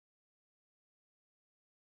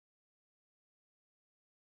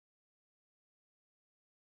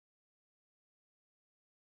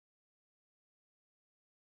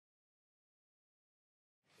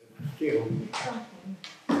Joo.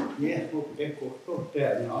 Ja, mutta kun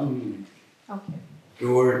täällä on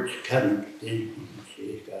George Kanipitetew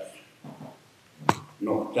siikas.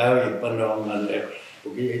 No, täypanongan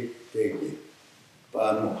ekspukiitteekin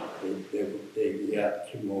panohteet, kun teki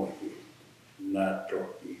jatsemoihin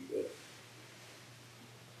naatohtiin.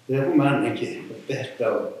 Ja kun mä näkin,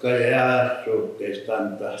 että okkaa jääsuhteista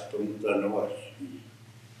antahtunta nuossiin.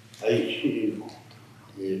 Ai siinä on.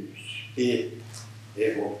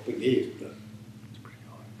 Ei oppi kiittää.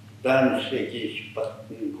 Tanssikispat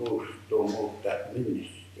kuustuu muuta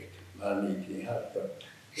minnistek. Mä niitin harjoittaa.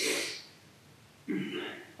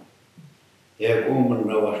 Ja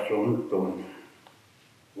kummanava suuntuun.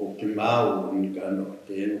 Ukki maun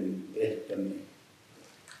kannattiin tehtämiin.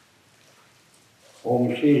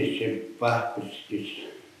 Siis se pahpiskis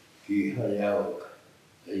kiha jalka.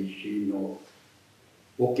 Ei siinä ole.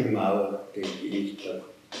 Ukki maun teki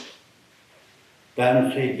istava.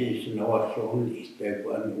 Tanssikis nuossa on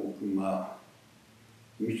istevan ukki maun.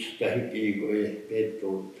 Mistä hikikoi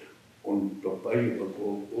petut on päivä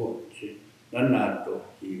kun vuotsi.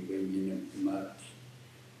 Nanaatohtiin veninen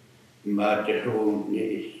maate suun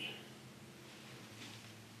niissä.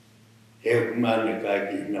 Heukmaanne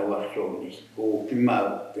kaikki navasoonista kuuki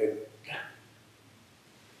mautetta.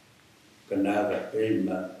 Kanaavat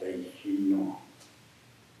peimaatta ei sinua.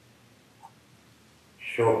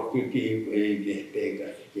 Sohkikin ei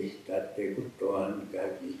kehpeekäs kestää kun tuon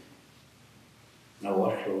kaikki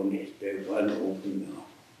navasoonista vaan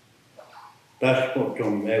uunaa. Taskot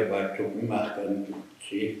on me vaikka mahtan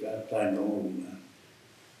siihkaan tai nuunaan.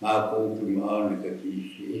 Mä kuukin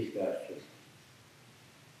maanikakin siihkaassa.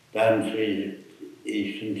 Tanssiin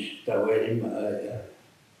isistä voimaa ja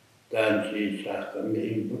tanssiin saakka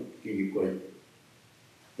mihin putkiikoi.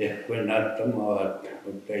 Ehkä näyttämaat,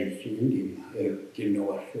 mutta ei siinä ökkin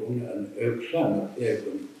nuosuunnan. Öksänut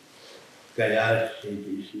eikon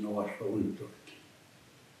käjässiitis nuosuuntut.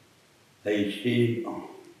 Ei siinä ole.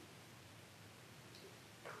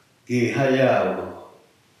 Kiha jäävä,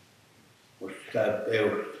 koska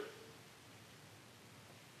peusta.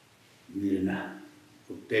 Minä,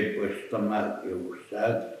 kun te poista mäkiä,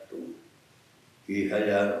 säättuu. Kiha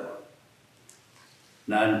jäävä.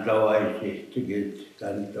 Näntavaisistakin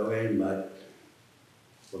kantoimat,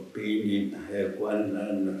 kun piinin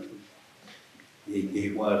heikuannan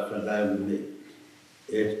ikihuassa lämmin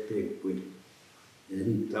esteekui.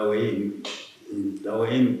 En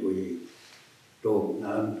kui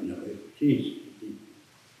tuohon siis.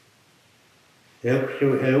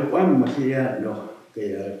 Heukvammakin jääno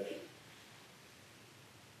kejät.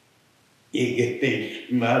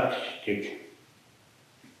 Ikipeis matsik.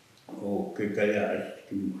 Okei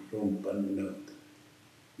kejätkin mun pannut.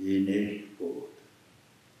 Inespuut.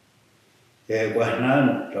 Heukvas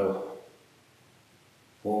nantau.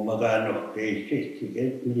 Huomakaan keisesti,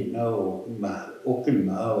 että niin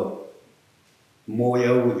okimaa. Muu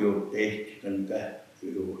joudut tehty tämän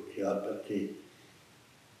kähkyjuhtiapattiin.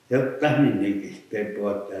 Jotta minnekin te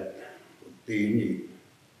puhutaan, että niin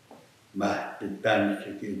mahti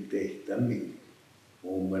tanssikin tehtämiin.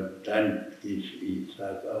 Muun tämänkin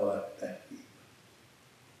saa kavattaa.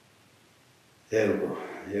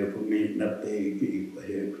 Heuko minä teikin, kun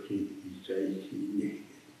heuko isäisi niin.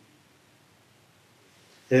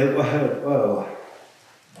 Heuko heuko.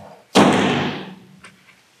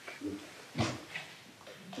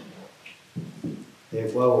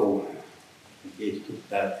 He vau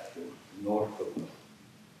istuttaa nortoa.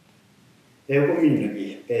 He on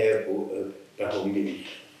minäkin peeku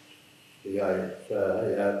tahomissa ja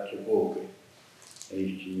se puhuke.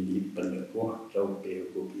 Ei siinä nippanne kohta on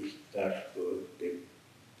peeku pistää skoitte.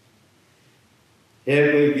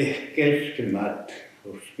 He voikin keskemät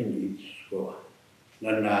kosken itskoa.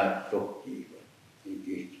 Nää tohtiivat. Ei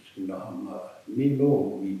keskis naamaa.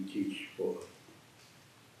 Minun itskoa.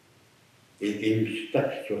 Ihmiset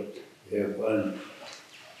taksot, joka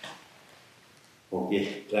on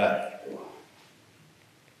kehtää.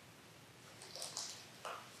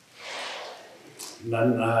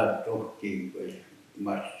 Nannaa tohtiin, kun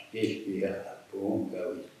maskihti ja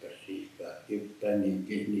puhunkavista siikaa. Yhtä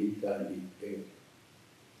niinkään niitä.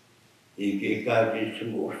 Ikikäkin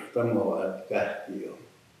musta maat kähti jo.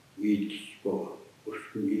 Vitskoa,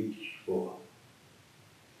 koska vitskoa.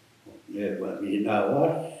 Ne vaan minä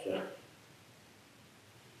vassa.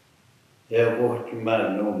 Ja kohti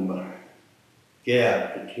mä numma.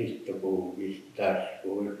 Keäpä sitten puhuvista taas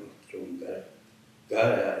voinut sun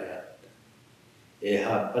käjät. Ei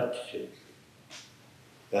hapatse.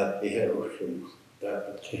 Käppi hevosen,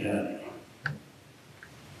 tapatse hänen.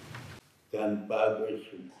 Kämpää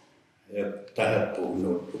vesun. Ja tähän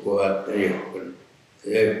puhunut, kun ajatte johon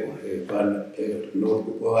Ekan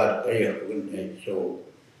nuotu kohat kun ei so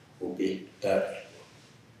ukittas.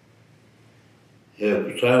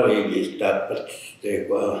 Saavigis tappat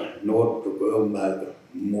teko nuotu koommalta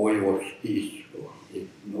mojos isko.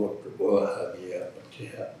 Nuotu kohavia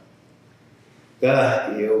patsea.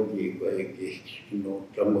 Kahti joki kaikki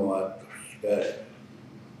nuotta muotos.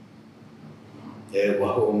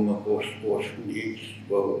 Ewa homma kos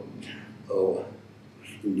niisko. Ova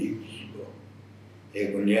niisko.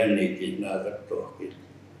 Eikun jännikin naakat tohkit.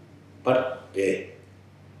 Patte.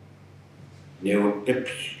 Ne on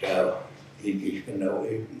tepskää. Ikiskä ne on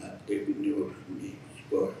ihmäätte, kun ne on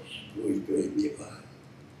niisko. Luikoin vaan.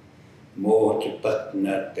 Muut se pat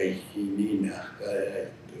näyttäisi niin nähkää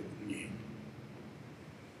jäitty.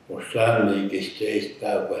 Osaamikista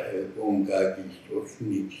seistää, kun he kunkaakin sus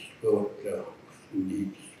niisko.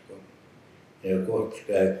 Niisko. Ja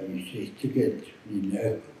kotskaakin siistiket niin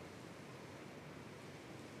näyttää.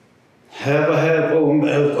 Hän on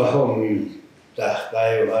melko hommin. Tästä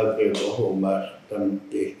ei ole oikein hommasta,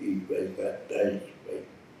 mutta tehtiin pelkää täyspäin.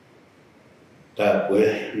 Tämä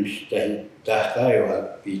mistä tästä ei ole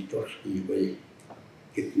piitoskin vai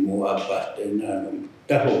mua apasta enää,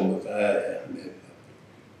 mutta homma äämme.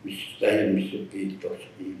 Mistä ihmiset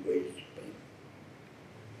piitoskin vai päin.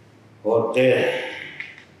 Ote,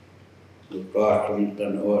 joka on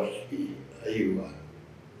tämän oski aivan.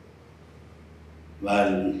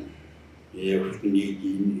 Jos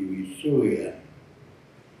niikin ylisuja.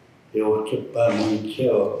 Johtsepa mun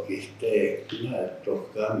seokista, näet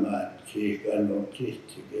tohkaamaan, siikan on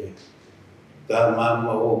sihtsikeen. Kaamaan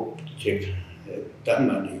mä optsek,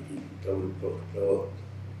 tämä niikin tohtoa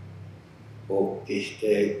okista.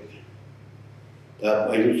 Tämä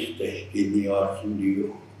ylistehkin jaasin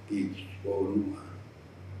jo piiksvoinua.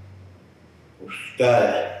 Koska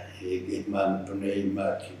eikin mantun ei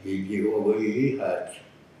maatsikin oli ihat.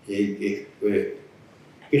 Eikin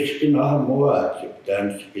kesken aamuaatsi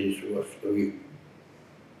tänskin suostui.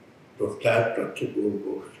 Tuossa täyttäisi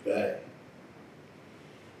kulkuuspäin.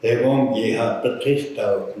 He onkin ihan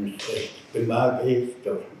testautumista, että mä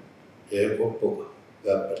keiston. He koko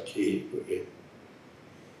kappat siirtyi.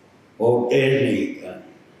 Oon tehniikään.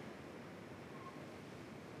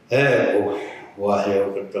 He on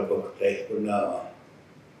vahjouketta kohta ehkona on.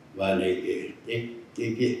 Mä nekin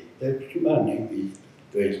täksymänenkin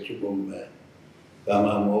töissä kun mä.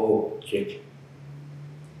 Tämä muutsit.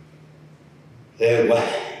 Ewa.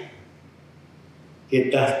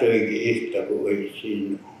 Ketä toikin ihtä kun ei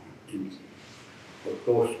siinä.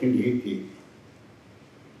 Koskin ikinä.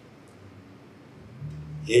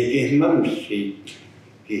 Eikin mamsit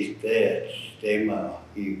kisteet stemaa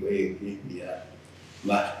kiiveikin ja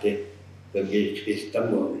mahti keskistä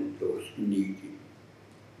monen tuossa niikin.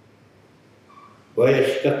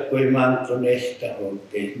 Voiska kui mantonesta on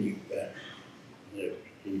tehniikään.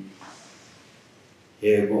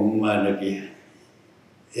 Eikun ainakin,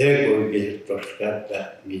 eikuinkin tuossa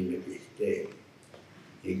kättä minnekin tein.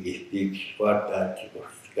 Eikin piksi vataatsi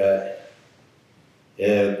koska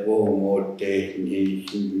kuumuutteet, niin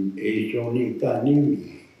ei se ole niinkään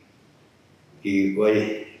nimi.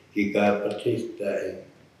 Kiikoi, kikaapat sistai,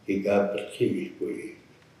 kikaapat siiskui.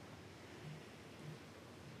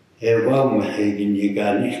 He vammaheikin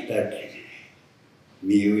niinkään niistä,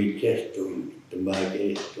 miu itsestuun, mutta mä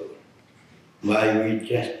keistuun. Mä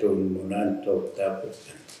itsestuun mun antoi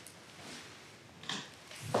tapata.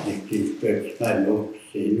 Eikin pöks mä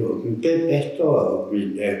nopsin, mutta pestoa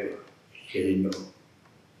minne siinä on.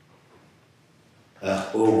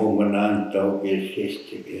 Puhumun antaukin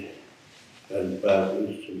sistikin. Hän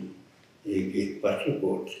pääsisi eikin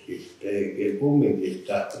pasukutskista, eikin kumminkin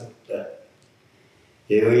tahtoa.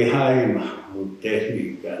 Ei ole haima, mutta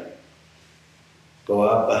tehniikään. Kun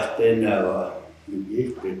apahti enää vaan, niin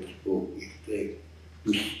ihmeellispuukista ei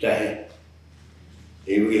mistään.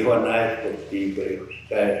 Ei ole ihan naistettiin, jos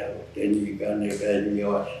käy, mutta tehniikään ei käy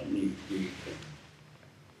joassa niitä.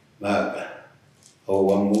 Mä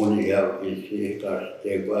houvan mun jälkeen siihen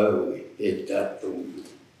asteen kauvi, että tuntuu.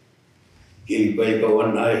 Kiipeikö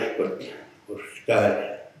on naiskot, koska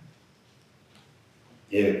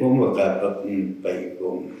ei kummakaan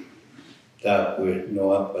paikon. Tää kuin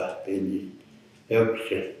nuopahti, niin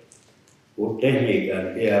yksi. Kun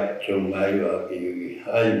tehniikään hiapsumaa joakin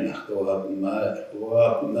aina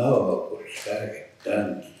huomioon, koska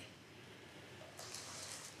tämän.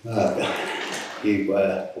 Mä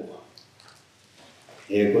kiipeä puhua.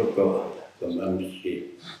 Ei koko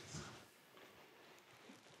mamsi.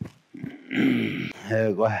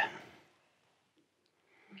 Eikö?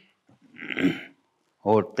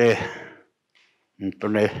 Ootte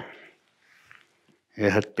tuonne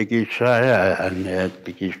Ja teki säähän ja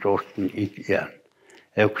teki sostin ikään.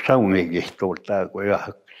 Eikö saumikin tuolta kun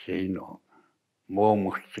jahkasiin on.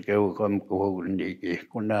 Muomusta keukan kuhunnikin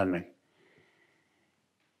kun näin.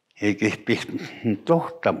 Eikä pistän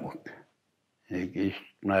tohtamut. Eikä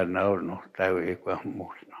näin ollut täyikään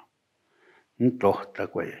musta. Nyt tohta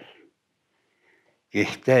kun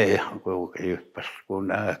kihtee kun jyppäs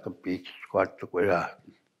kun aika piiksi kaattu kun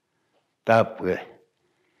tapue.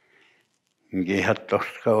 Kihat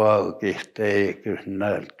toska vaan kihtee kyllä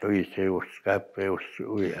näin toisi uskapeus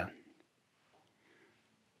ujan.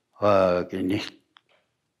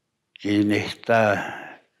 Kiinnistää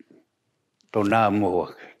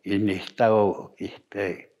tunamua, kiinnistää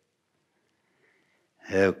kihtee.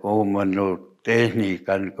 Ja kuumannut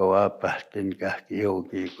tekniikan kovaa pähtin kähki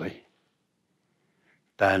joukin kun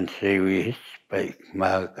tanssivis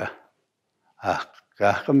päikmäärä.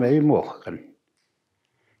 Kahka me ei muokan.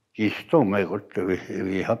 Kistumme kun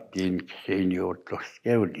tuli happiin siinä juotossa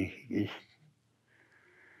käynniin.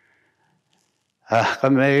 Ahka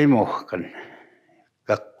me ei muokan.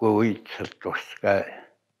 Kakku itse tuossa käy.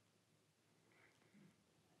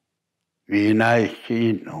 Minä ei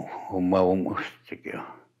siinä oma umustakin.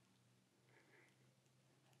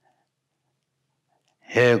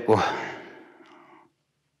 Heiko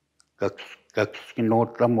kaksi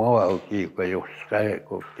nuotta mua auki, kun jos käy,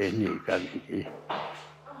 kun tekniikankin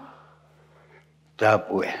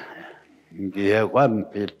tapue. Heiko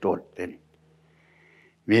ampi tuotten.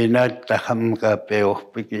 Minä että hamkaa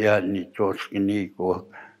peohpikin ja niin tuoskin niin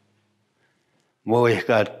kuin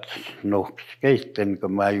muikat nohks keitten,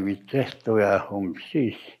 kun mä ei vitsehto ja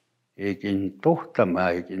siis. Eikin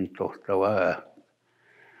tohtavaa.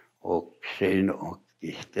 Oksein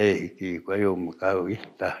kihteikin, kun jom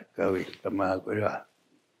kavittamaan, kun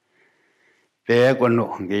peekon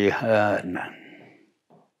onkin äänän.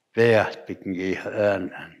 Peahtikin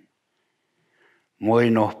äänän.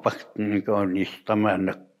 Muinohpaktin kun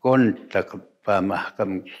niistämään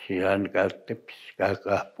konttapämähkämiksi hän käytti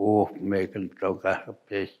piskääkää puhuu meikän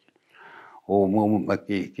tokahpeista.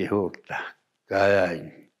 Mummakin kihulta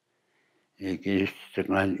käin. Eikin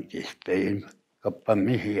sitten kihtein kappa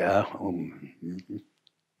mihiä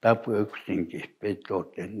tapuyksinkin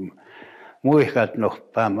petoten. Muikat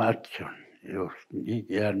nohpaa matson, jos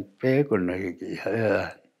ikään peekonakin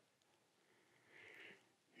hän.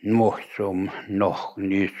 Muhsum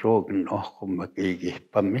niin suokin nohkummakin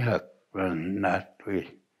kihpa mihakkaan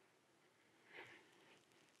nähtyi.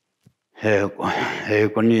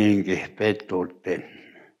 Heiko niinkin petoten.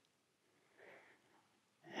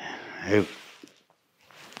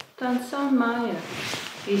 Tämän samaa ja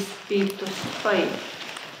viitos pai.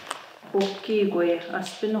 Pukki kui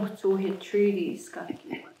aspenut suuhi treaties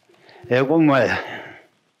kaikki. Heiko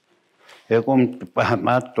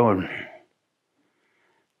pahamaton.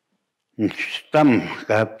 Stam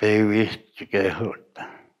käpii viisti kehulta.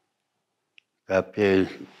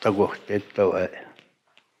 Käpii takohtettava.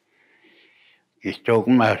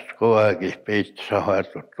 Kistokmaasta kovakin peitti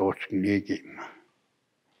sahattu tuoskin liikimään.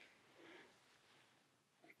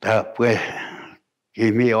 Tapue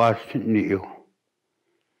kimi asni jo.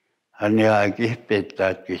 Hän jääkin peittää,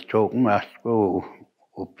 että kistokmaasta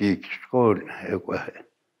kovakin skoon.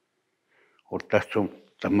 Ottaa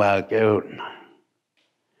suhtamaan keulna.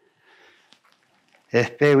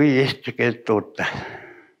 Ehkä viisti kettuutta.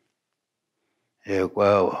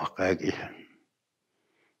 Joka on kaikki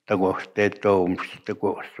takohteet toumista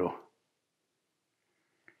koossa.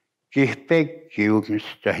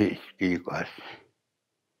 Kihpekkiumista hiskiikassa.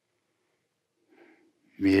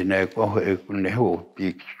 Minä kohde kun ne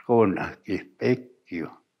huupiiksi koona kihpekkiu.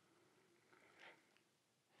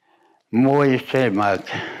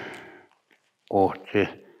 Muisemat ohti.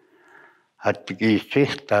 Hattikin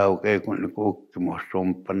sihtauke kun ne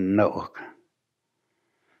kukkimusumpan nouk.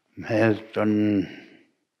 Meiltä on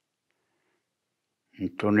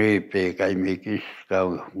tuniipeikäimi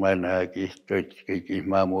kiskau. Mä näkin toitskikin.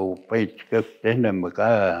 Mä muu peitskök enemmän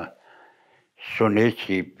kaa. Sun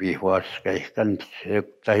etsipi huaskai kans.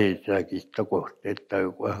 Tahitsakin takohteet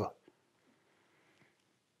taukoa.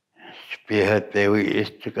 Spihätevi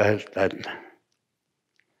istikähtään.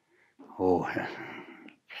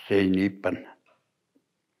 Se ei niipan.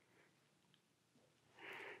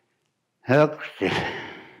 Höksi.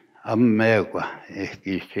 Ammeuka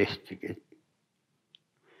ehkä sestikin.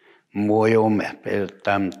 Muojumme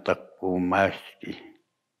peltamta kuin maski.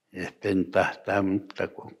 Ja pentahtamta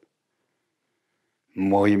kuin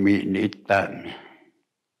moimi niittämi.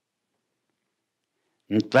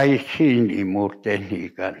 Tai siinä muu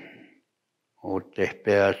tekniikan. Ootte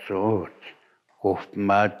päässä oot. Kohta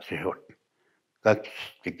maatseot. Kaksi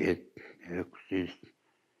tekee Siis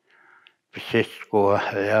Sisko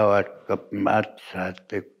ja vaikka matsaat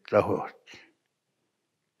tahot.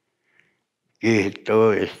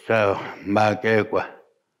 Kiihtoissa makeukua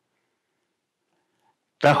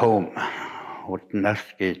tahom. Mutta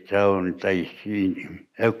naski on tai siinä.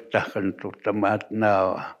 Euktahan tuota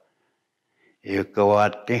matnaa. Joka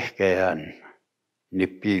vaat tehkään.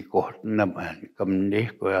 Nippi kohtamaan. Kam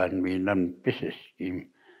nihkojan miinan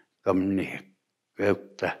piseskin. Kam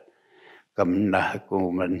nihkeukta. Kam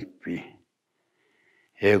nahkuumanpi.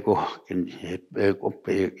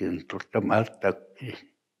 Ekopeekin tuota mattakin.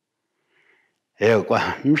 Eko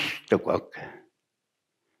mistä kok.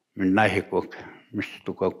 Minä kok.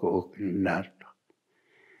 Mistä kok näyttää.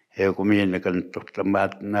 Eko miinakään tuota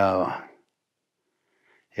matnaa.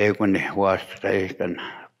 Eko ne huasta eikä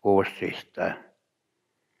kuusista.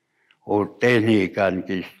 Oltiin ikään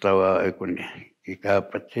kiistävää, eko ne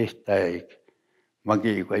ikäpätsistä eikä.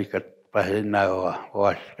 Mäkin eikä pahinaa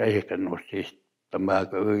huasta eikä nuusista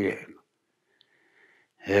mäköjä.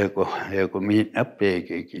 Eko minä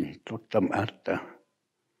peekikin tuota matta.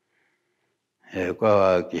 Eko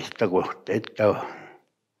kiistä kohteita.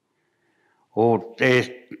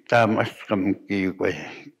 Oltiin tämäskään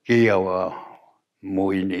kiivaa.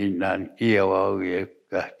 Muininaan kievaa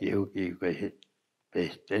yökkää kiukiikoiset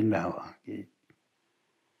pestenä vaankin.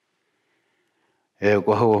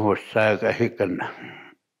 Eko huohossa käsikän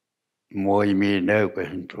muimiin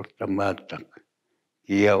näykäsin tuosta maata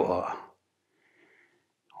kievaa.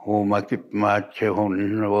 Huumakin maatse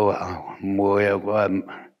hunnua muoja vaan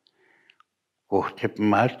kohti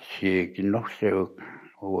maatsiakin. No se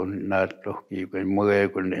on naattohkiikin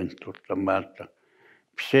muojakonen tuosta maata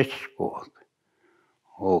Siskoa.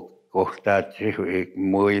 Kohtaat se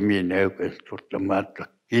muimiin näykäsin tuosta maata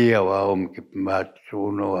kievaa omkin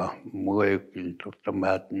maatsuunua muojakin tuosta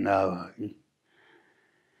maata naakin.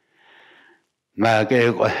 Mä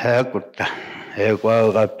keiko häkuttaa. Eko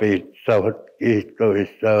alkaa piitsauhat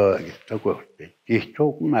kiihtoissa oikeasta kohti.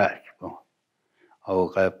 Kiihtouk mäskö.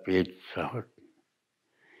 Alkaa piitsauhat.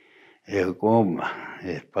 Eko oma.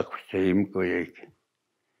 Pakse imkojekin.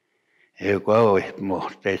 Eko ois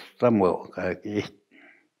mohteesta muokaa kiihtoa.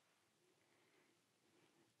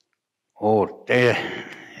 Ootte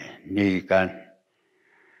niikään.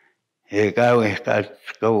 Eikä oikeastaan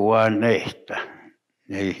kauan neistä.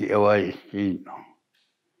 Ei ole siinä.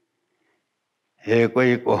 Eko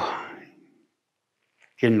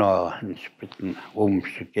kinoa, niin sitten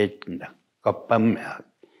ketnä kappammea.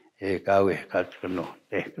 Eikä oikeastaan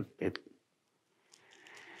tehty ketnä.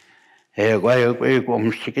 Eko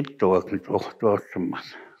umsikittua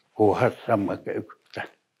tuossa kohdassa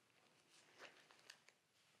käyktä.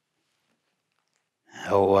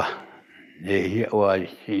 Joo, ei ole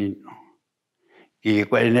siinä.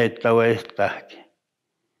 Kiiko ei näitä ole estäkin.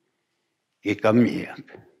 Kiika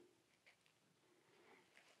miek.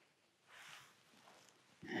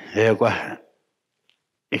 Eko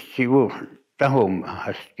sivu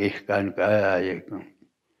tahomahas kihkaan kääjäkön.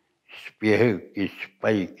 Spiehykis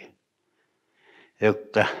paikki.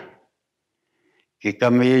 Jotta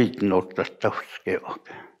kiika miit nouttas toskeok.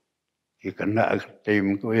 Kiika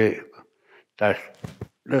nääkättiin kueko. Tässä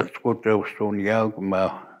kuteus sun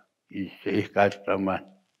jälkimää ihkaistamaan.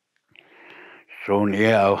 Sun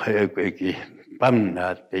jälkimääkin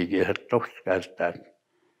pannaat eikä se toskaistaan.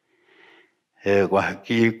 Eko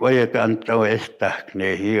kiikoja kantoo estää,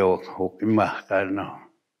 ne hioo hukimahkaan.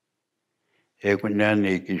 Eko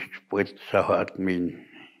näänikin puitsahat min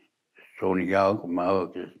sun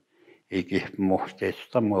jälkimääkin. Eikä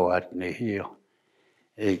muhteesta muoat ne hioo.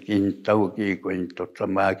 Eikin taukiikoin tuota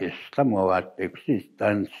maakista muoat yksis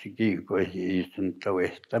tanssikiikoihin isen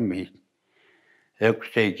tauestamiin. Eko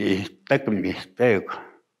seikin takmista eko.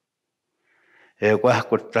 Eko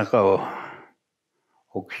ahkuttakoo.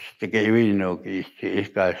 Oksistake viinokin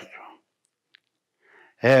ihkaistu.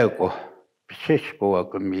 Eko Siskoa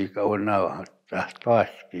kun mikä on nauhoittaa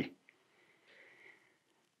taaskin.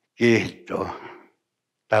 Kiihtoo.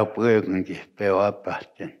 Tau pöökänkin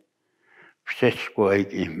peoapahten. Sisko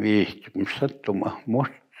eikin viisti, kun sattuma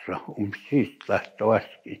musta siistää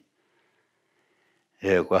taaskin.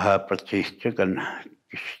 Eko haapatsiistekan,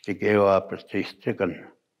 kistekee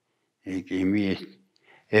haapatsiistekan. Eikin viisti.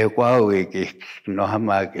 Eko auikin, no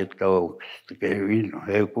hamaakin touksista käy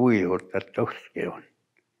ei kuivuutta toske on.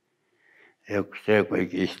 Eko se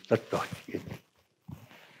kuikin sitä toske.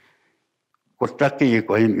 Kun takia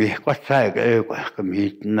kun mihko säikä eko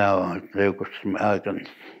mitään on, eko smääkän.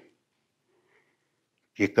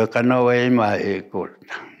 Kikka kano ei maa ei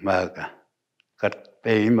kulta, maakä. Katpe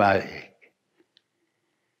ei maa ei.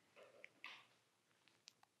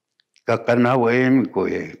 kakana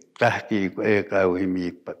kui tahki kui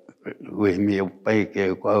uimi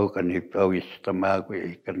uppaike kaukani pauistamaa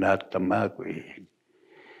kui kanattamaa kui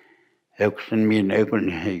eksen min ekun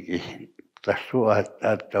hiki tasua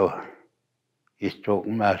tato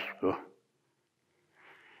istukmasko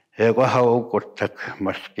eko haukottak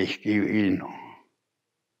maskihki ino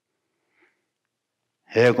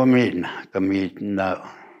eko minä kamina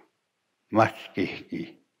maskihki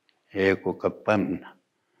eko kapanna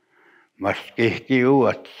maskihki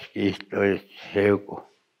uat kihtois eko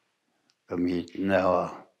kamina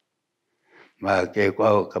mä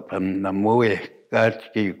keko kapanna mue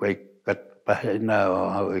katski kaikkat pahena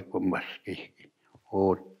eko maskihki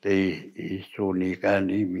otti isunikään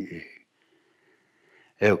nimi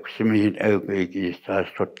euksimin eukikin saa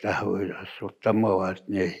sottamoat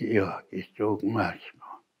ne johonkin suukmaasko.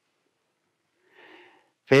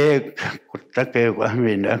 Peek kuttakee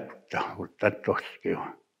minä kutta toski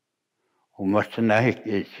on. Omassa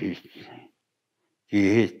nähkin siis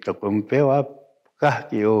kiihitto kun pewa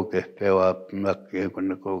kahki ouke pewa nakkee kun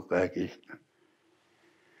ne koukääkistä.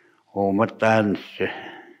 Oma tanssi.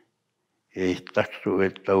 Ei tassu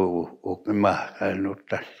että uke mahkaan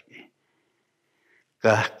ottaski.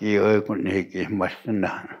 Kahki oikun eikin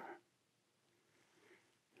massana.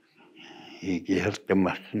 Eikin hertte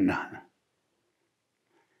massana.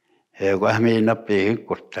 Eikö minä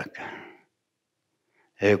piikuttak.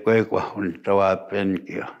 Eikö huntavaa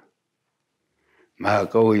penkiä. Mä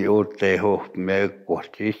koin juurteen hohmeen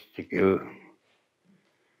kohtistikin.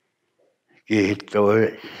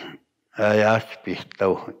 Kiittoi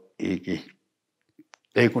ajaspistau eikin.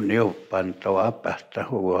 Ei kun joupantavaa päästä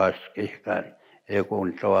huoskihkaan. Ei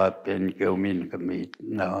kun toa penkiä minkä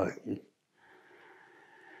mitään.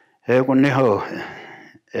 Ei kun neho.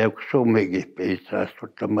 Eikö summikin piisaa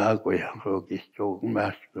sutta maakoja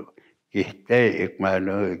rokistuumasko kihtei mä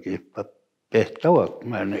noikin pehtoa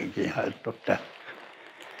mä noikin haitota.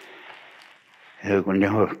 Ei kun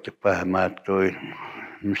neho pahmaatoi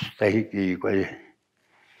mistä hikikoi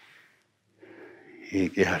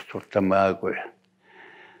hikihän sutta maakoja.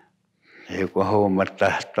 Ei kun homma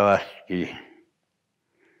tahtoaski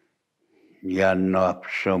jannoa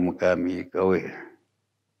somkamikoi.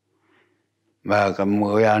 Mä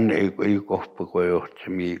muojan ei kohpako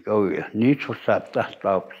johtami kauja. Niissä saattaa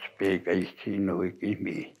taapspeikä siinä oikein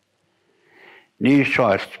mihin. Niissä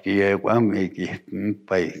aski ei kuitenkin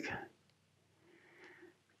paikka.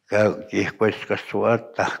 Kihkoiska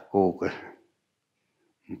suotta kuuka.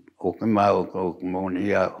 Uke mauka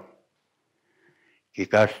monia.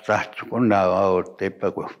 Kikas tahtu kun nautti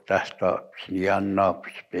epäkohtahtaapsi niin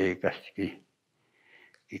annaapspeikäski.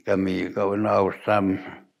 Kika miikau nausam.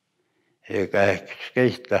 Eikä ehkä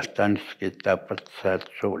keistää tanskin tapat saat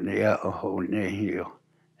suunia ohuniin jo.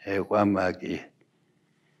 Ei kuitenkin.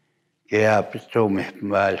 Kehäpä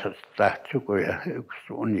suomihmaisesta tahtsukoja yksi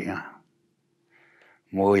suunia.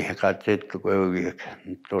 Muihin katsottu kouluja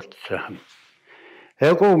tutsa.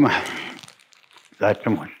 Ei kun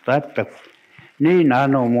katsomusta, että niin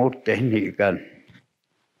anu muut tehniikään.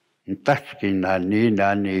 Taskin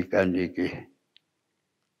niin ikään niinkin.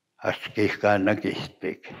 Askihkaan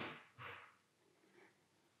näkispik.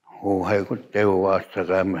 Huuhei kun teuvaassa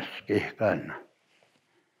kämmäskihkaan.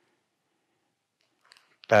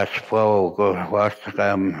 Tässä pauko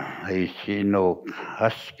vastakään ei siinä ole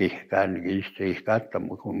haskihkaan kiistihkaan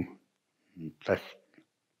katsomu kun tässä.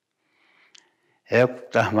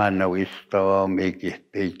 Euktahmanna vistaa mikin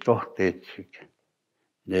peitohteetsik.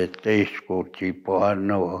 Ne teiskuutsi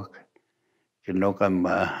pohanoak.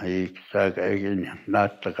 Kinokamaa ei saa käydä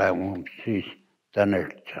naattakaan mun siis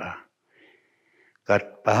tänöltsaa.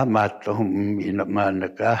 Kat pahamaattohun minä maana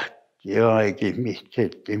kahki joikin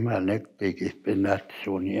misteetti mä näktikin penat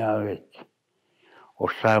sun jaavet.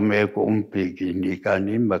 Osaamme kumpikin ikään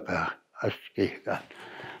nimmäkään askihkaan.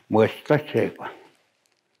 Muista seko.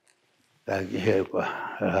 Kaikki heuka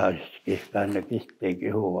askihkaan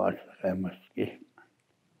näkisteekin huvaansa kämmäskihkaan.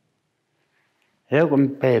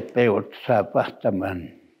 Heukun peot saa pahtaman.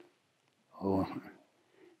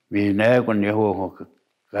 Minä kun johon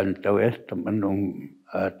kantau estämän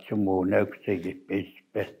että muu näyksikin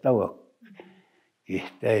pehtävä.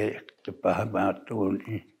 Kihtei pahmaatuun.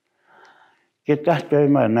 Ketähtö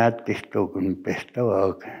mä näyttistuu kun pehtävä.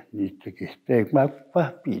 Niistä kihtei mä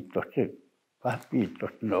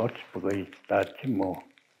pahpiitos ne otspukistaa että muu.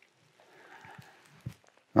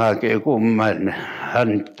 Mäkin kumman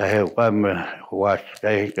häntä heukaan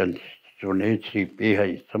huoskaikän sun itse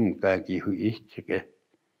pihaissamkaakin itsekin.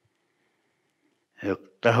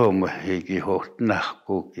 Tahom heikin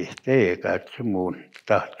hohtnahkuukin teekä, että se mun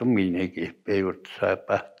tahtominenkin peivot saa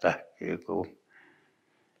pahtahkeen, kun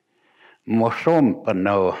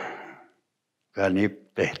Mosompano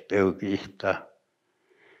Kanipitetew kihta.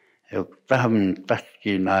 Tähän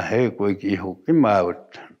taskina he kuitenkin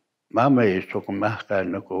hukimaut. Mä mei sukun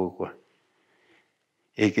mahkaan kuuku.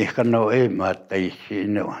 Eikä kano ei maattei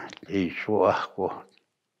siinä ei suahku.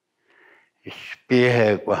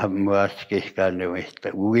 Spiehe kun muaskihkaan että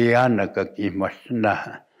uianaka kihmasna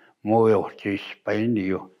muojohtis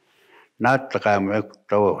painio. Nattakaa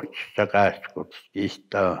möktoo sakaskut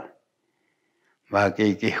kihtaa. Mä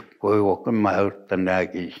kiikki kuivukin mä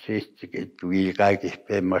yrittänääkin siistikin tuli kaikki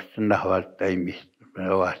pemmässä nahaltaimista.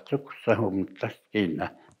 Mä vastuksessa huomtaskiina.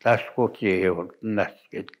 Taas kotiin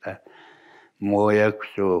näskettä.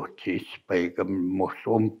 Muojaksu siis paikan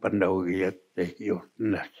musumpana ettei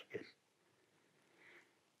näskettä.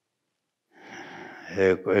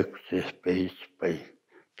 Heko eksis peispäin.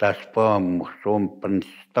 Taas vaan musumpan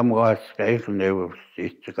sitä muaska ehneus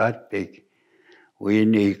siitä katteekin.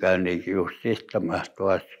 Uiniikäänikin just siitä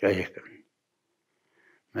mahtuas käikän.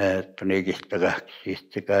 Mä ettonikin sitä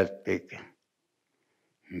kaksista katteekin.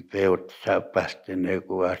 Peot saapastin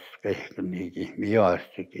joku askäikänikin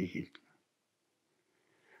miastakin.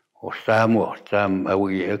 Osaamuhtaama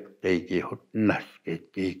ui etteikin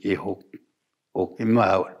naskettiikin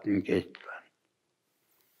hukimauten ketään.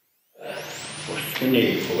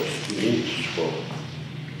 Koskini minsko.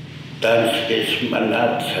 Tanskis mä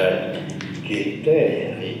natsat.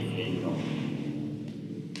 Kiittää siinä.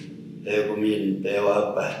 Kun minä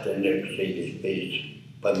pean pähtäneeksi peis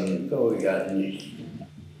pankkoja niin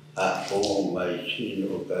puhumaisiin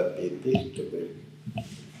joka pipistukin.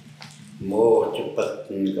 Muoti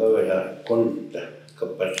pattinkoja konta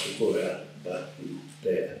kapaskuja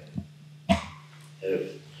pattinteja.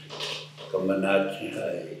 Kun mä naatsin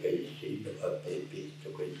haikaisiin joka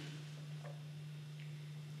pipistukin.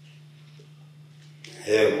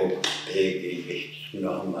 Heko peikki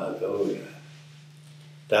nohmaa kauja.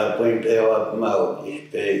 Tää kuin peoat maukis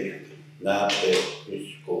peikki. Nää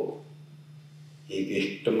peikkiskuu.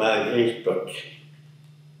 Ikistuma kistotsi.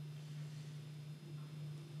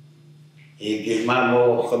 Iki mä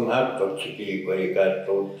muohkamattotsi kun ei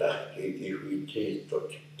kattuutta. Iki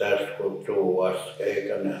huitsistotsi. Täs kutsuu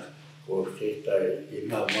askeikana. Kun sitä ei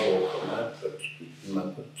mä muohkamattotsi. Mä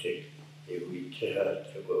kutsi. Ei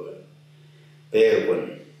huitsehaatsa kun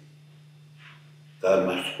peukun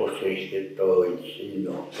kammaskosesti toisiin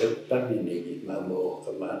on euttaminikin mä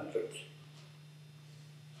muokkamattotsi.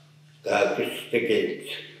 Kaakistekit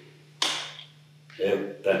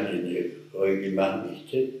euttamini oikein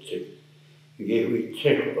mahmistetse.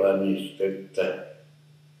 Kihuitse vaan niistä, että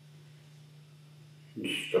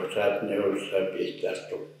niistä osaat ne osaa pistää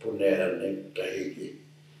tuppunehan nettäikin.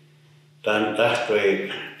 Tän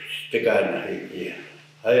tahtoi stekana hikiä.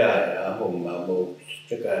 Ajaa hommaa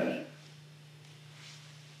muukistakana.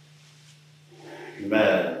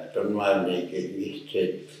 Mä ton maanikin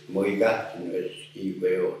vihset mui kahtinoisikin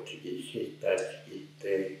veotsikin sitätsikin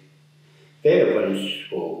tei.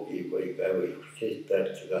 Peevaniskuukin voi kävi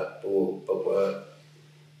sitätsikä puu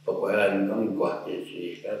poko ään on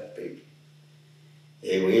kohtisiin käppikin.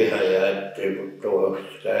 Ei voi ihan jättää kun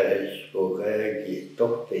tuossa käiskuu kaikki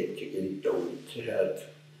tohteitsikin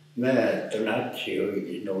tuitsehat. Mä ton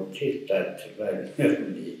atsioikin oot sitätsä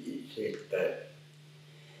välnikin sitätsä.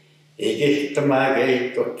 Eikä tämä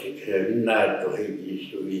keittotsi, minä tohikin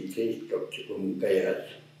suvit siittotsi, kun käjät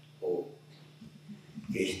on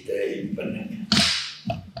kistää ipänen.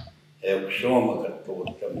 Eikö suomakat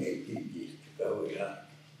tuotta meikin kistä kauan.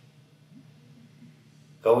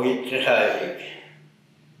 Kauitse häikin.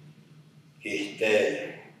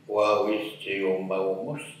 Kistää vauhisti jomma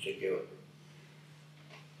umustikin.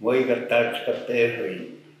 Moika tatska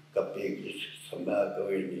tehdyin kapikis samaa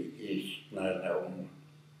toini kiistnäänä on.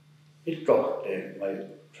 Nyt tohteen, mä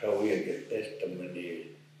saujakin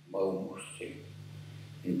testamani maumussi.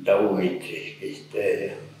 Tauitsi kistää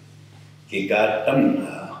ja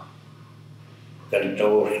kikattamnaa. Kan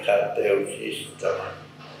touskaa teosista.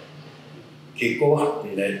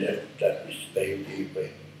 Kikohtinen, että mistä ei viipe.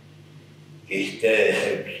 Kistää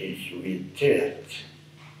hepsis vitseät.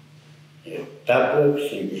 Ja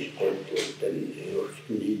tapuksinkin tehtyitten just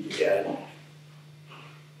niinkään.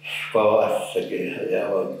 Skavassakin ja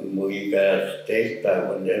mun ikäis tehtävä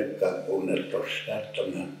on jälkää kuunneltus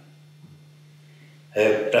katsomaan.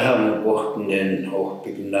 Tähän mun kohtinen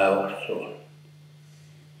hohpikin nausuun.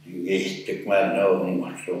 Kiihtik mä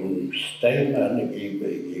naumun sun stäimäni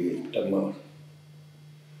kiivittämään.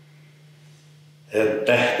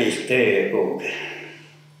 Tähkis teekuukin.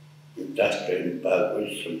 Tästä ympää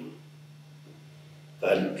kuissun.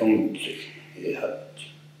 Kan tuntsi ihatti.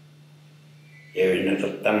 ei ne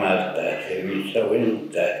tottamalta, ei vissä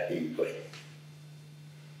vintää kiikoi.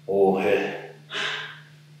 Ohe,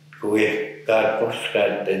 kui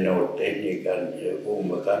koskaan te tekniikan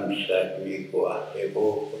kuuma kanssa viikkoa, ei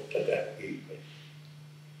puhuttu tätä kiikoi.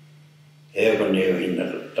 Eikö ne vinna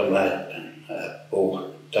tottamalta,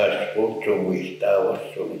 taas kutsuvuista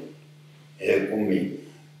ossuun, ei kummin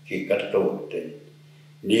kikatoutten.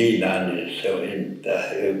 Niin se on intää.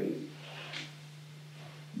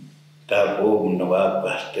 Tää puhunut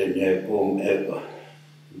vapaasti, ne puhun eko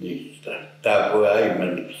niistä. Tää puhun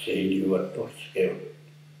aivan, se ei juo toskeu.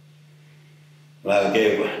 Mä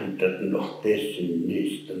keivän, että tesin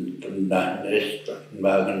niistä, nyt on nähneestä. Mä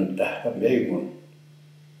kan tähkä meimun.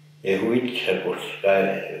 Ei huitse koskaan.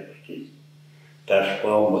 Tässä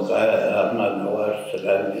puhun annan vasta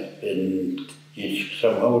lämmin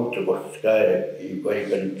kisksa mautta koskaan. Ei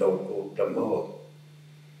vaikan toutuutta muu.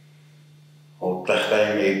 Mutta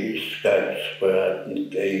kaikki kiskaiksi, kun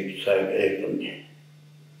nyt ei saa eikoni.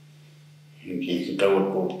 Enkin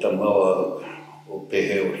toutuutta muu,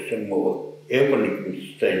 oppiheus muu.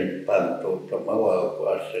 Eikonikista ei pantuutta muu,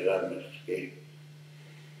 kun asiakammaskin.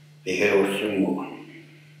 Piheus muu.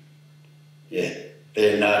 Ja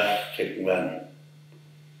penasti, kun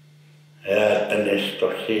ajatteles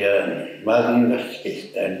tosiaan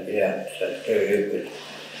mangaskin tämän piätsä töykys.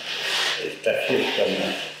 Sitä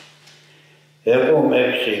siskamaan. Joku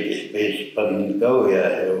meksikin pispan kauja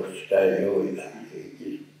heustaa juida.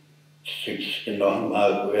 Siksi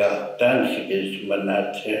nohmaa ja tanssikin mä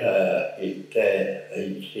näet sehän itse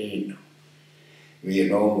ei siinä.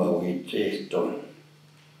 Viin oma viitsihton.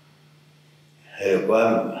 He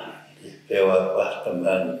vaan pevat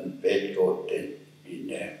vahtamaan petkouten.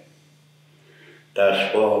 Niin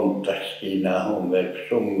taas vohuntaskin nahumme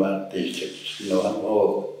summaattiseksi nohan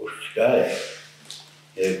ouskai.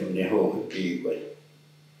 Eikö ne hohkiivai.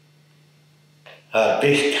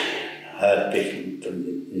 Haatist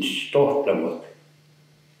stohtamat.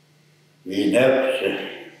 Viinäpsä.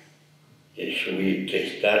 Ja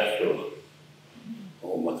suitteis tässä on.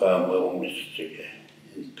 Oma kaama omistakin.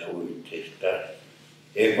 Entä uitteis tässä.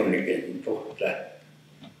 Eikö ne ketun tohtaa.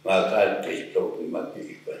 Mä kaitteis tohtaa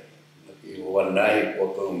kiivai. Kiivuvan näin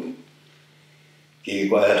kotun.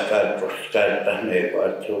 Kiivai ja kaittoskaittaa ne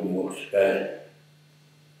kaitsumuuskai.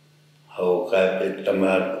 Hau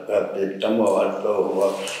kapittamaa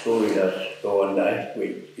touhuaksi tuijas tuon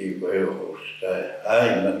näihkuittiin voihuusta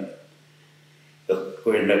aivan.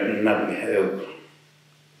 Jotkui näppi heukku.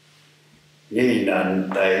 Niinan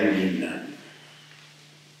tai niinan.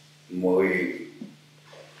 Moi.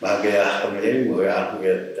 Mäkeähtämme mui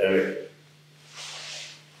ahviettävi.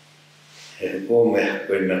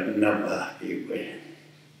 Kuumehkui näpähtii voi.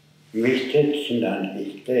 Mistä et sinä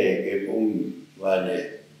teekö kun vaane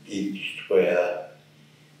istuja,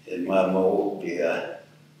 maailma uuppia,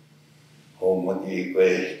 hommakin, kun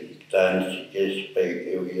ei tanssi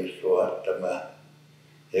kespäikäy ja suottamaan.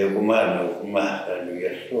 Joku maailma, kun mahtanut ja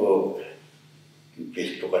suoka,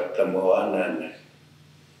 pistukattamaan annan,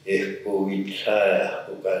 ehkä vitsaa ja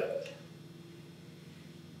kukat.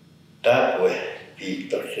 Tapoi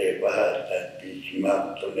piittoseen vähän, että piisi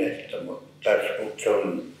maattonesta, mutta taas kun se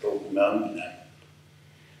on tunnaminen.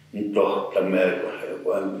 Tohtamme,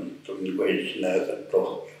 joku tuntuu ensinnäkin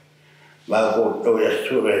tohtaa. Mä kuultuu ja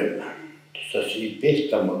suuremman. Tässä siinä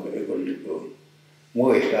pistämä, kun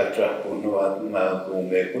muistaa saapunut, että mä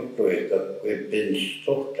kuulee kuultuu, että kun pensi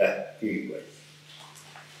tohtaa kiivai.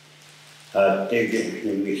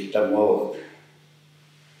 Ajattelin, mistä muuta.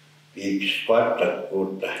 Viiksi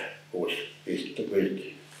kvartakkuutta, kun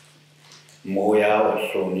pistukuit. Muu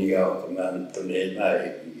jaossuun jauka, mä antuneen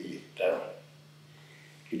näin viittaa.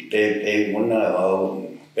 Ei mun ole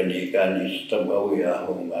niistä mauja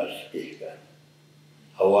hommaskikaan.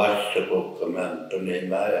 Havassa kokkamantuneen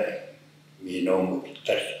määrä. Minun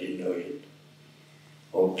tässäkin noin.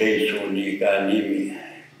 Ei sun ikään nimi.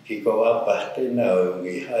 Kiko vapahtina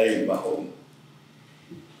oli haimahon.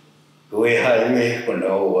 Kui haimi kun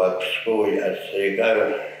ouvaksi kujas ei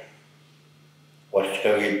käy. Koska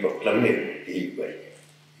viipotla mirkkiivai.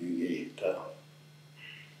 Kiitos.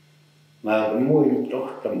 Mä muin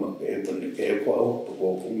tohtamaan, että joku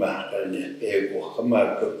auttokoulu mähtään, että joku hamaa,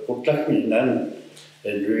 kun minä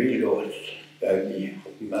en iloisi kaikki.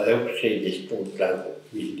 Mä yksin istuun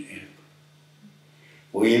läpi.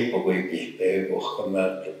 Uipo kuitenkin joku hamaa,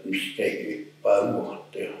 mistä ei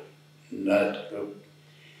pannuhtaa. Näetkö,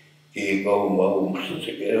 kiikoon maumasta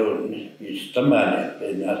se on, mistä mä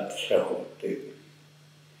en näet sahoittaa.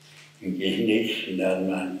 Niissä näen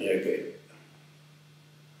näkee.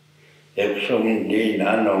 Ja se on niin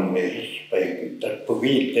anomispäikin, tarppu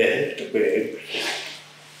viiteen, että kun yksi.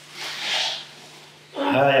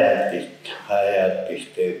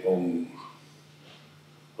 hajatiste kun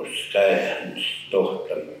koska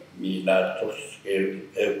tohtan minä toske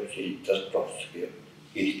siitä toske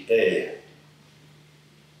ihtee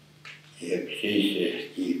ja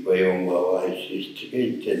siis kiipeämä vai siis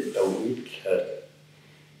kiitten tauitsa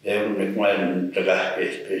eunet maailman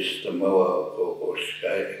tähkeistä maa koska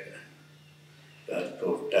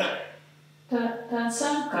tuota Tämän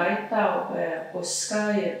sankaitau koska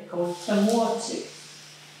kautta muotsi.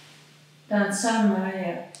 Tämän sama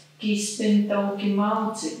ja kispin tauki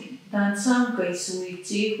mautsik. Tämän sankai sui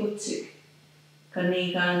tsiikutsik.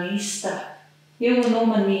 Kaniganista. Joku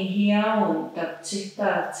omani hiaun tapsi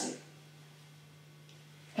taatsi.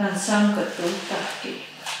 Tämän sanka tuttahki.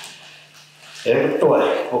 Ertoa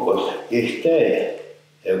koko ihtee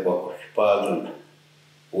ja koko paljon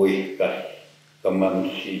uihkas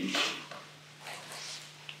kamansit.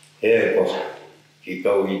 Eko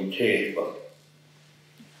kikauitseeko.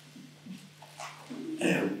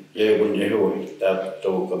 Joku nehui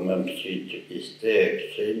taptuu kamansit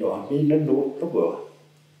isteeksi. Se on minä luuttuko.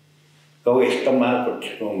 Kauistamatut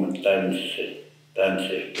suomen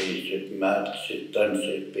tanssipiisit, matsit,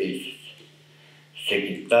 tanssipiisit.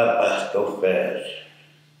 Sekin tapahtuu päässä.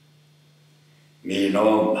 Minä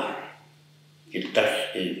oma.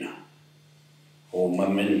 Kitaskin. Oma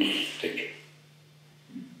menistäkin.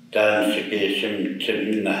 Tanssikin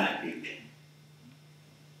sen nähdik.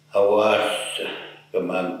 Havassa.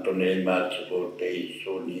 Kamantuneen matsukulta ei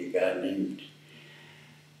sun ikään nimtä.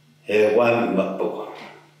 He vammapu.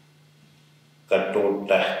 Katsoo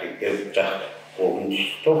tähki käyttää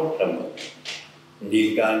onnistuttamaan.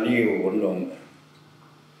 Niikään niuvun on.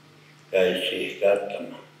 Käisi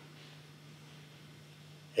katsomaan.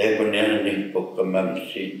 Eikö niin pukkamaan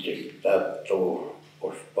siitä tattoo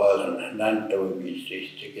ospalan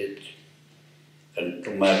nantoivisistikin. Kan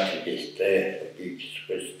tumatsikista ehkä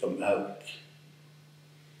piikiskesta maut.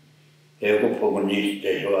 Eikö puhu niistä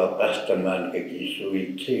hyvä päästämään kekin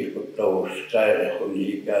suitsi, kun touskaa kun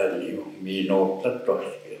niikään niin minuutta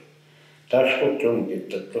toskea. Taskut onkin,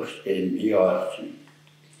 että toskeen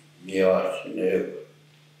miasin eikö.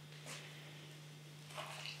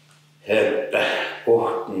 Että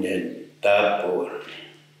kohtinen tapuun.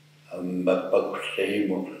 Amma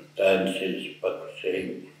pakuseimun, tanssis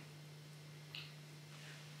pakuseimun.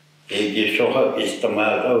 Eikin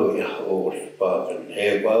sohakistamaan rauja uuspaakan.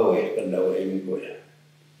 He vauhkan nauimpuja.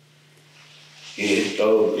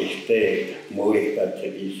 Kiihtoukisteet,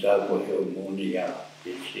 muihkatsekin saavuhin munia.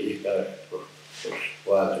 Siitä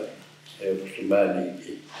uuspaakan. He usmani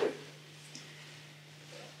kiihtoi.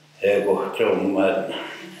 He kohtsomaan.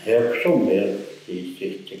 Hepsumel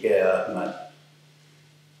tiisistikämän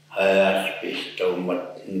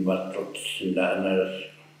hajaspistoumat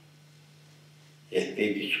sinäänäs.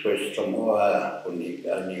 Ehtiikiskoista mua kun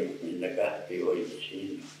ikään jo minä kähti oin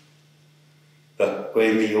siinä.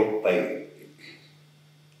 Kakkoimi joppai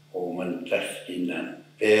oman täskinän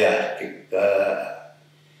päähtikää.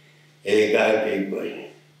 Ei käypikoi.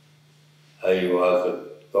 Hajuaa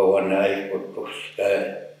kauan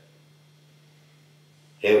aikotuskää.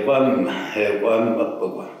 He vamma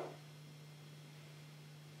puhua.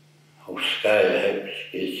 Uskaa ja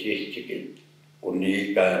hepski sistikin kun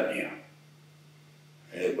ikään jo.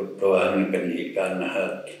 He kun tuohankan ikään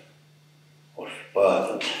nähdä.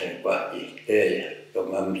 Ospaatan he vahihtee ja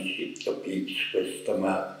mamsitka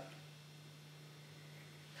piikiskestamaan.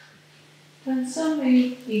 Tän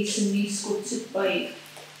sami viisi niskutsi paikka.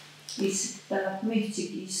 Visittää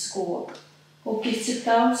mitsikin skoa.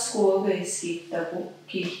 Okitsetaan skoogeiskittä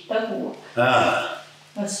kihtahuo.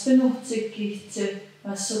 Aspenutse kihtse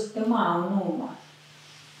assottamaan nuuma.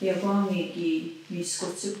 Ja vamikin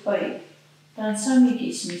miskutse paikka. Tän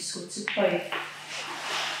samikis miskutse paikka.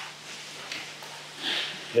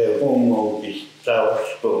 He hommoukista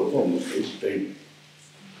uskoo hommoukistin.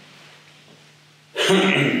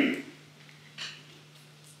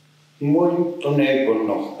 Muuttuneen kun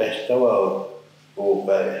nopeasta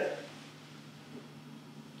puupäivä.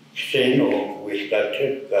 Sen on viskaa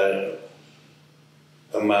tsekkaa.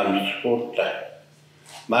 Tämän skutta.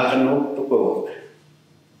 Mä kan nuttu kook.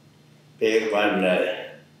 Peekan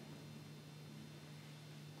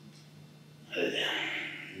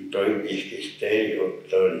toi kiskistä ei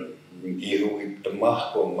ottanut kihuitta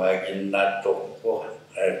mahkomaakin nattokko.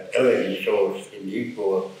 Toi isosti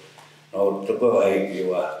niinku. Nouttuko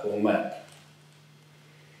aikiva kumat.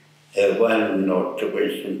 He vain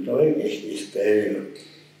nouttukoisin oikeistista ei ole.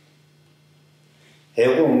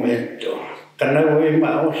 He kummittu. Tänä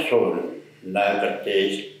voima osuun.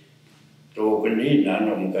 Näytätteis. Tuuko niin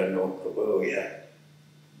anomka nouttuko ihan.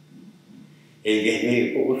 eikä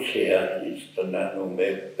hiikuusia niistä näin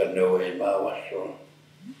mekka noimaavassa.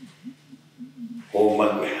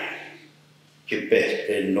 Huomaa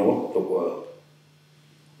kipehteen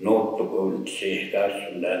noottukoon siitä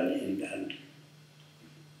asunnan niin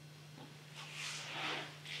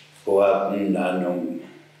kuapnan on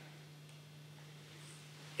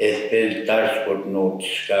ehpen taskot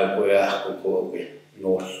nuutskaa kuin ahkukuopi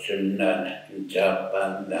nuutsemnan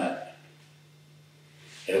japannan.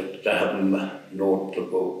 Jotta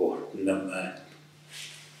noottukoon kohtunamaan.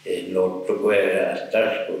 Ei noottukoon ja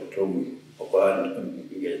taskot on mukaan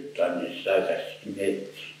jotain saakasti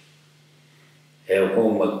metsi. He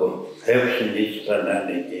huomaa, kun hevsin listan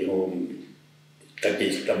ainakin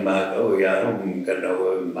takistamaan kauan huomikana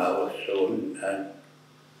voimaavassa on.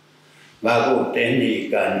 Mä kuulen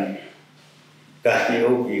niinkään kahti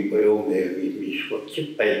oki, kun jomevi miskotsi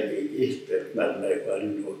päiviin ihtelmän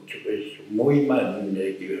aivan otsukeissa. Muimaan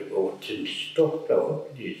nekin ootsen tohta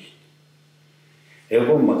otniista. He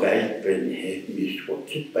huomaa käippen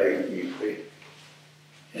miskotsi päiviin.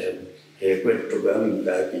 He kuitenkaan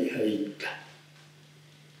kaikki haittaa.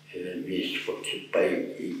 Miskotsi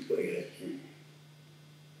päiviin.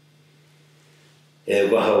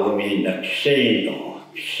 He vahaa minnak seinoa.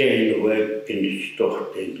 Sein väkkinis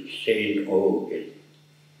tohten, sein ouken.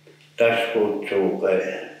 Taskot soukai,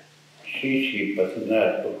 sisipat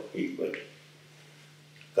naatohkivat.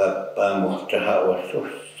 Kappaa muhta haavas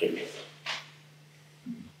osteli.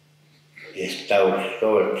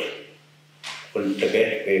 Estaustoot, kunta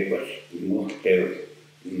keskeipas muhteu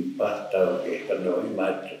pahtauki, ehkä noin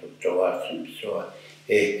maitsakut tovasemsoa.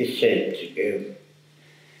 Ehkä seitsikö.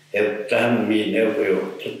 Tammiin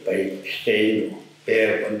neuvojohti paikki seinoa.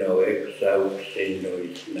 Päivänä on eksauksen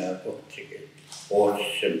noisnaa kohtikin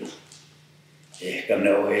otsema. Ehkä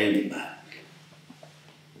ne on enemmän.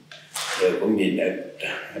 Ja kun minä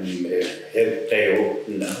että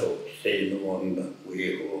johtuna oksen on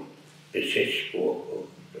kuihuun. Peseskuokoon.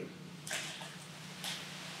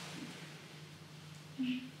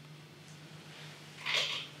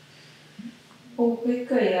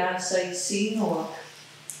 Opeka jää sai sinua.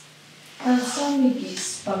 Tän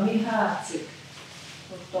samikis pamihaatsit.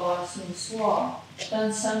 Mutta sun suo,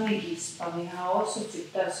 tän samikis pamihaatsit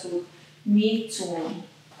sun mitsuun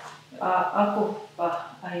akoppa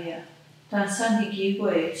aja. Tän samikki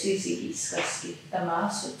koe sisikiskaski tämä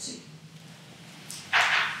asutsi.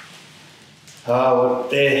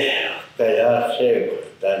 Haavoitte kajaa se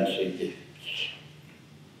tän sikin.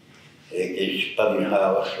 Ekis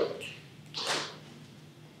pamihaatsit.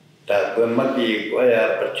 Tää kun mä kiikko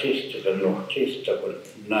ajapa tsistukon nuhtista, kun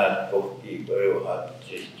näet pohkiikko johat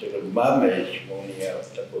tsistukon. Mä meis mun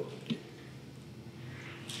jäyttä pohti.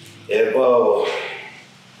 Eva on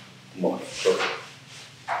muhto.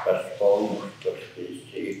 Kasva on muhtos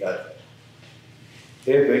siitä.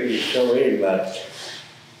 Hevekin se on elämät.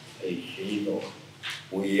 Ei siinä oo.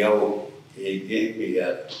 Uijau ei keviä.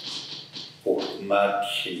 Puhmaat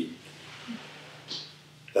siitä.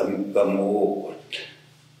 Kamuukot.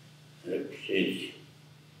 Siis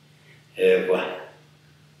Eva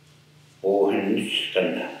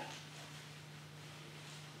puhunistana.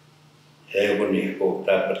 Eva niinkuu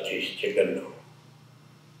tapatistikana.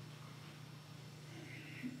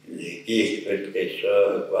 Kiihkvetkeissa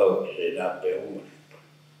vaukseen apeumatta.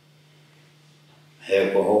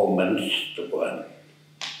 Eva huomanistuvan.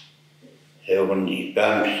 Eva niin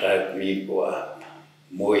kansaat viikua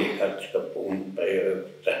muihatska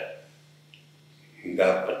pumpajöyttä.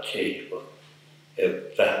 Gappat seikko,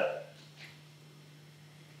 että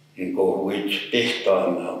niin kuin vitsi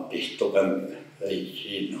pihtaamaan pistokan ei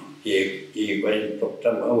siinä ole. Kiivain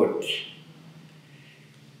tottama otsi.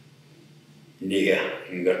 Niin,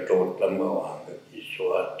 enkä tuottamaan, enkä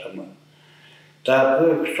suottamaan. Tää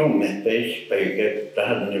pyöks somme peispäikä, että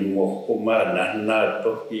hänen muhkumaan nähdään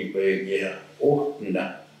toki vaikea uhtna.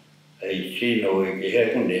 Ei siinä oikein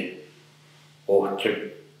hekonen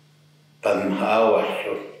ohtse. Tämän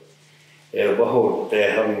haavassa ja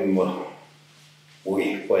vahuuteen hamma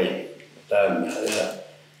uihkoi tämä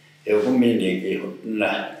ja kun minikin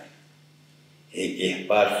nähty eikin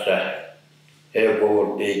passa ja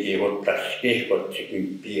puhuttiinkin ottais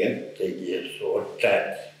kihkotsikin pientekin ja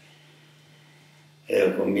suottaisi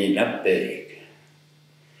ja kun minä peikä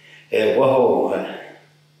ja vahuuhan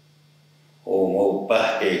on muu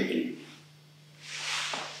pähkeikin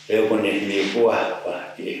ja kun niin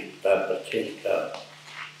kuohpahti tapasista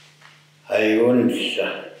hajunsa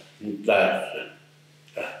taas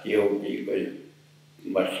kahti joukikoja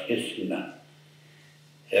maskisina.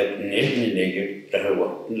 Ja kun ihminen kyttää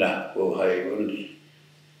vuotna, kun hajunsa,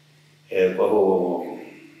 ja kun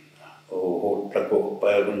Huuttako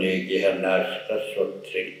päivännekin hän näistä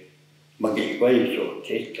sotsi. Mäkin kai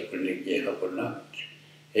sotsi, kun nekin hän nähti.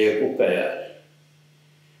 Ei kukaan jää.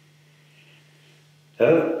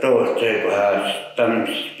 Tohti vähän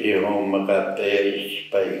tanssi homma katteisi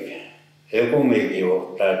päivä. Ei kumminkin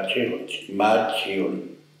ottaa silti. Matsi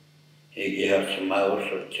on. Eikin hän sama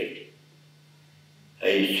osotsi.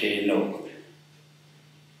 Ei siinä ole.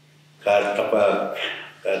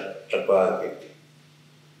 Kattapaakin.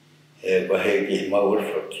 Eipä heikin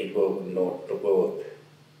mausotsi kun nuottu koot.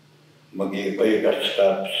 Mäkin kaikas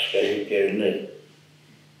kapska ikenne.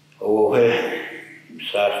 Ohe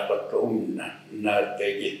saaspat unna.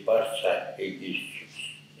 Näytteikin passakin.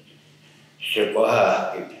 Se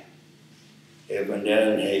pahakin. Eipä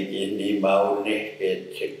näin heikin niin mauni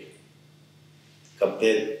ketsek.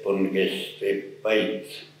 Kapeppun kesti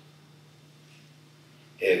paitsi.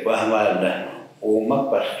 Eipä mä uuma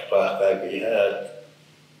paspahkakin häät.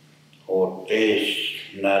 Oteis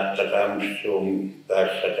näyttä kamsuun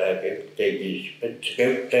kanssa tekis.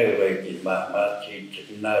 Petskäyttäväkin mä siitä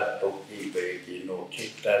näyttö kiipeikin. No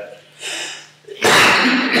sitä.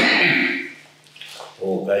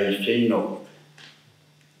 Kai sinun.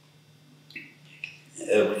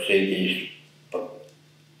 Sekin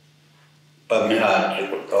pamihaatsi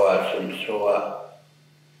kun tavasin sua.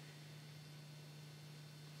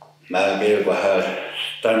 Mä vielä vähän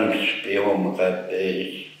stanspi homma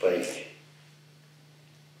kätteis paikki.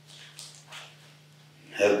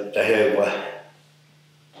 Että hevä.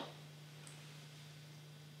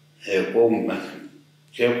 Kumma.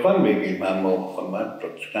 Se on kamminkin mä muokkaamaan.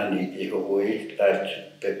 Totskanikin hui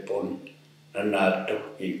täytsippepun.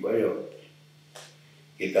 Näyttökin kun jo.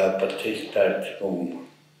 Ikapatsis täytsikun.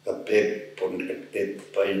 Kapeppun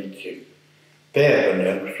teppaitsi.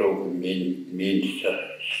 Päivänä suukin minssä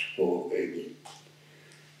skuukekin.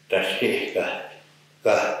 Tässä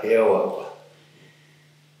kahki euapaa.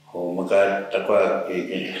 Homma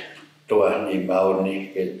kattapaakkikin. Tuossa niin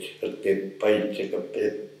mauniikkeet, kun teppaitsi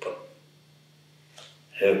kapeppa.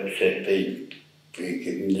 Se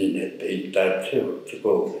peikin niin, että ei tarvitse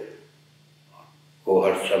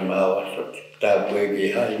kohdassa maavassa. Tää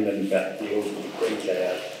voikin haimen pähti joutukoita.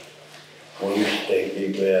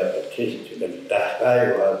 Muisteikin päivät sitten, tähän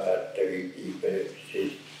päivään katsoikin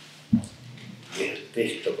päivät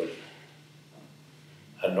pistokon.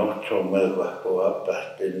 Hän otsoo melko kun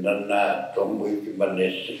apahtiin, näet on muikin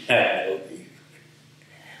manessa näin.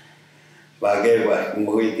 Mä kevään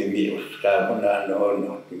muikin miuskaa, kun hän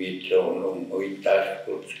on, mitä on muitas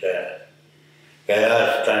kutskaa.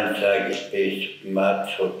 Käjästän saakin peis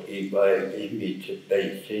matsotkin kaikki, mitä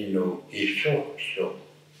peis sinun iso.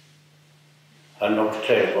 Hän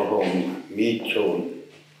otsee kohon mitsuun,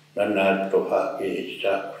 näet hakee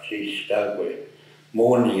sisään, kun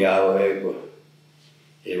monia on,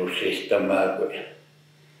 ei ole sistämään, kun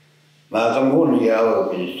mä monia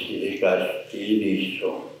on, ikäisesti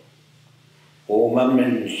iso. Kuuma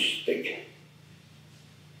mennestek.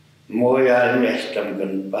 Moja ilmestäm,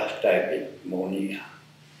 kun pahtaakin monia.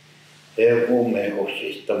 Ei kuume ole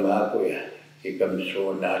sistämään, kun ikäm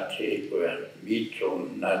suunnat siikuja,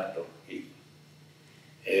 mitsuun näyttökin.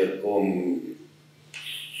 Ei kuum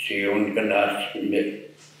siun kanaskin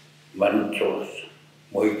mantsoos.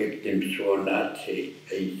 Moikettiin suunnat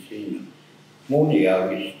ei siinä. Monia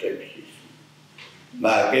visteksissä.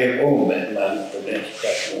 Mä käyn kuume, mä antoin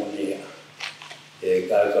sitä monia.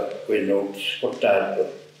 Eikä kuin uskotaan,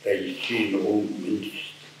 että ei siinä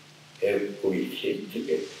ummista. Ei kuin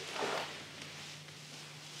sittenkin.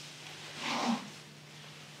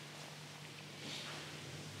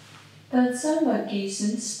 That sallakin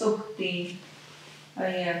stohtiin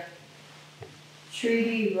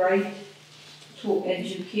treaty right to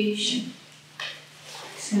education.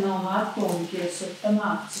 Sen on mattoon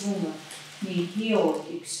kirjoittamaan sinun niin hiot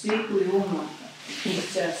ikspikui ummata.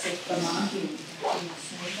 Itse asiassamaankin.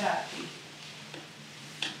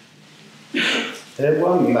 Se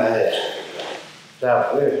on mä. Tää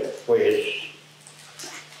pues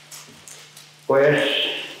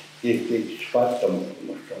kiitos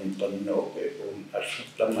katsomusta on tonne kun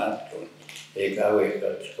asuttamaton eikä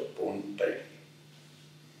oikeastaan puntai.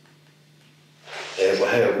 Se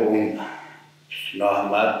vähän kun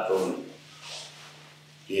snahmaton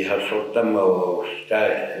ihan sottamusta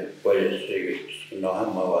pues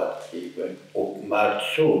snahmavatkin kun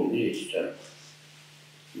matsuun niistä.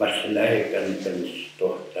 Mä näikän tämmöistä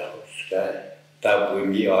tohtauskaa. Tapui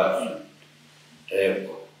miasen.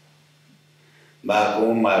 Mä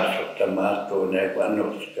kummaisuttamaan tuonne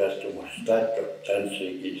vanhuskastumasta, että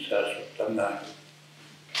tanssikin saasuttamaan.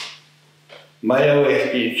 Mä jo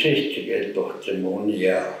ehtiin sistikin tohti mun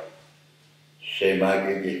ja se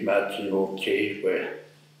mäkin mätsin uutsi, kun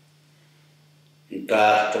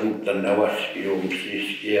tahtomutta navaskium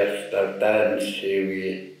siis kiestää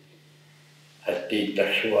tanssivi, että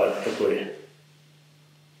suottu, kun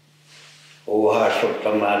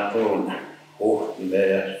uhasuttamaton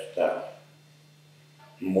huhtmeesta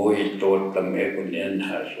muituuttamme, kun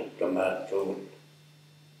enhäsuttamaton.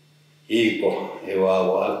 Iko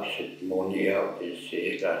evavakset moniakin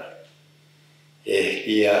siitä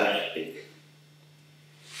ehkiästi.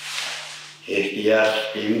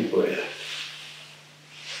 Ehkiästin pojat.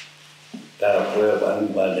 Tää voi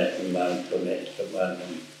vanvainen tunnettoman.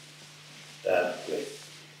 Tää voi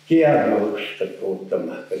kianousta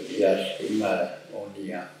tuuttamakka kiäskimään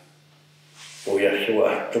monia. Puja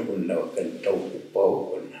suottu, kun ne on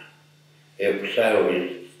touhupoukona. Eikö sä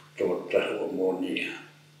olisi tuottaa monia?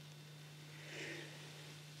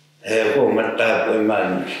 Huomataan, kun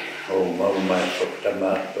mä oon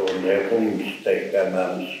ottamaton ja kummista eikä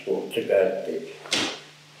mä miskuutse käytti.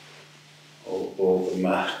 Kun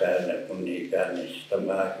mä käyn, kun ikäänistä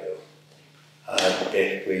mäkin oon.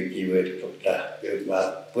 Aatte, kun kivettu tähkyy,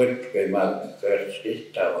 mä putkin, mä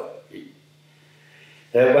körskistä oppiin.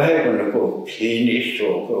 Ja vähemmän kun kiinni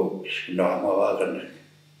istuu koukis, no mä vaatan,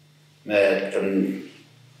 mä on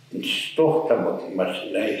tohtamat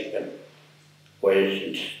näihkän.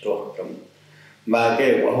 Voisin tohtamaan. Mä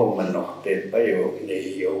käyn homman nohteen päivän,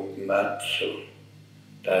 niin joudun mätsuun.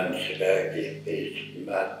 Tanssilääkin piisin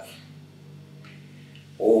mätsuun.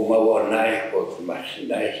 Mä voin näin, kun mä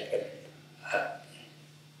näihkän.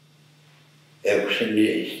 Eikö se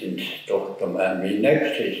niisin tohtamaan,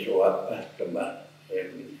 minäksi suopahtamaan.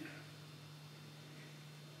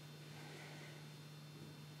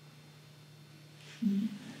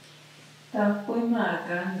 Tää voi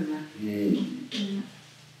määkäännä.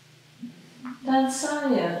 Tän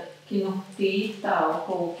saajakin ohtii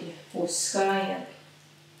taukoukin uskaajat.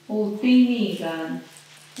 Uuttiin niinkään,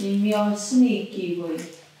 niin myös niinkin voi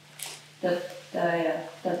tätä ja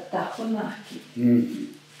tätä kunahkin.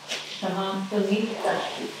 Tämä on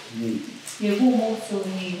mittakin. Joku muuttuu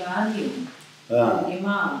niinkään juun. Niin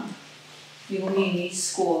maan. Joku niin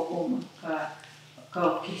iskua kummakkaan.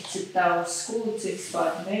 Kaikki tauskuutsiksi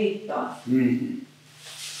vaan meittaa.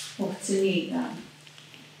 Mutta se niinkään.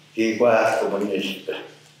 Kiipaahtuva niistä.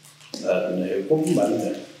 Ne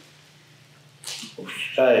kummanen.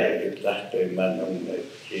 Ussaajat lähtee mennä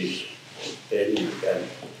siis niinkään.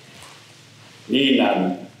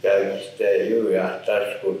 Niinän käykistä juja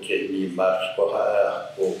taskutsi niin masko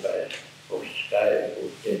haahkuupäin. Ussaajat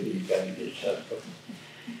niinkään lisätä.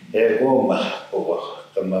 Ei huomaa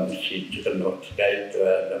puhuttamaan siitä, kun olet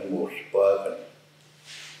käyttöä muussa paikalla.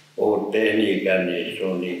 Olet tehniikään, niin se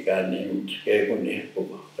on ikään niin, mutta kun ne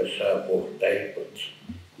puhutaan saa puhtaikot.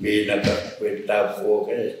 Minä katsotaan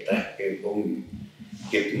puhukeesta, kun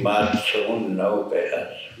matso on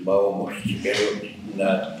nopeassa. Maumossa keuni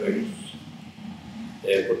näet töissä.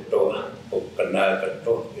 Ei kun tuo pukka nääkät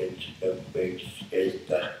tohkeet, köppeiksi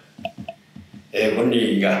keistää. Ei kun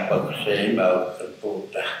niinkään, vaikka se ei mä ole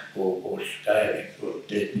puhuta puhukusta, ei kun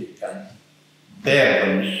tehnikään.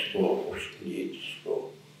 Perhonnes puhukusta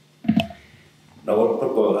niikiskuu. No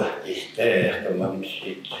ottako lähtistä ehkä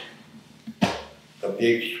mamsit.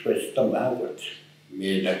 Kapiksi kuesta määrät.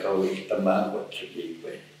 Minä kauista määrät se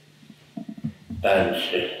kiipei.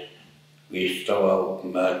 Tänse viistavaa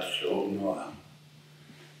määrät.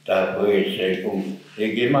 Tää voi se kun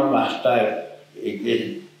ikimamasta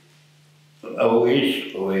ikin.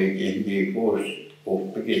 Auisku eikin niin kuusi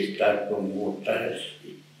kuppikista kun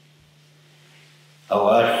muuttaisi.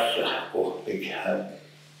 Auassa kuppikään.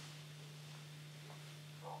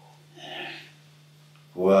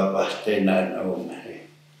 Kuopahtenaan on.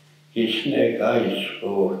 Kisne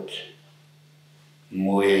kaiskuut.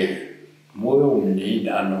 Muun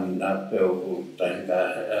niin annon napeukuuttaan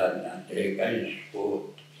äänen ei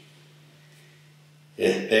kaiskuut.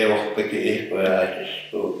 Teohpekin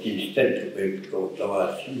ihkoäädistuu, kiisteltypyyktuu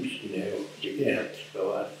tavassa, ne otti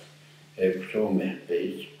kehatskavat, eikö Suomen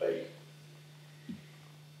peispäin.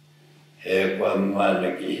 Eikö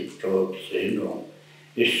ammaannekin tuokseen on.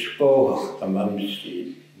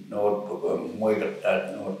 Iskouhtamamisiin noottukaan,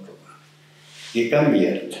 muikattaat noottukaan. Ikä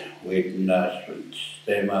mieltä, voit naasut,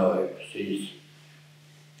 tämä on siis.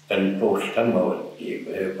 Tän tuosta moottiin,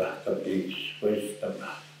 ei vaikka piiksi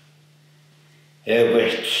voistamaan.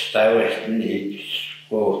 Täydestä niiks,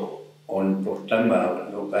 kun on tämä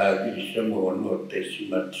lukaakin muun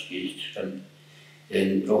ottesimatskistan.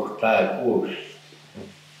 En tohtaa kuus.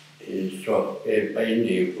 Ei päin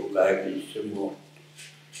niin lukaakin muun.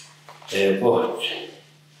 Koht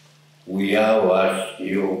Uiavas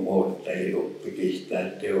jo muuta ei oppikistää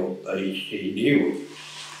teopaisiin niu.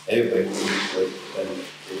 Eipä kuitenkaan.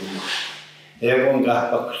 Eivon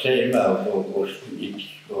kahpakseen maukokosta miksi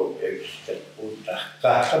kokeista puhuta.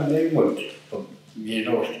 Kahta meimut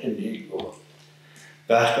minustakin niinku.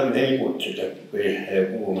 Kahta meimut sitä ei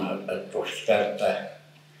puhumata tuossa kertaa.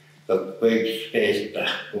 Kaikki keistä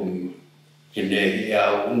kun kine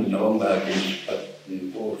ja unnomakin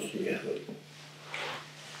vuosia.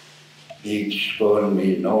 Miksi on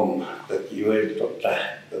minun kaikki voitota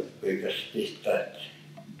kaikki tästä.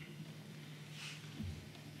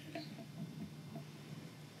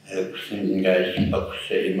 Yksin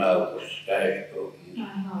käispakseen maukus käykö.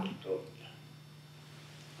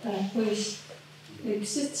 Tai pois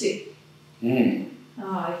yksitsi.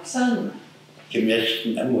 Eikö Anna?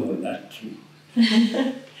 Kyllä muunat.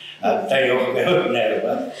 Että johon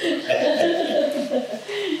nerva.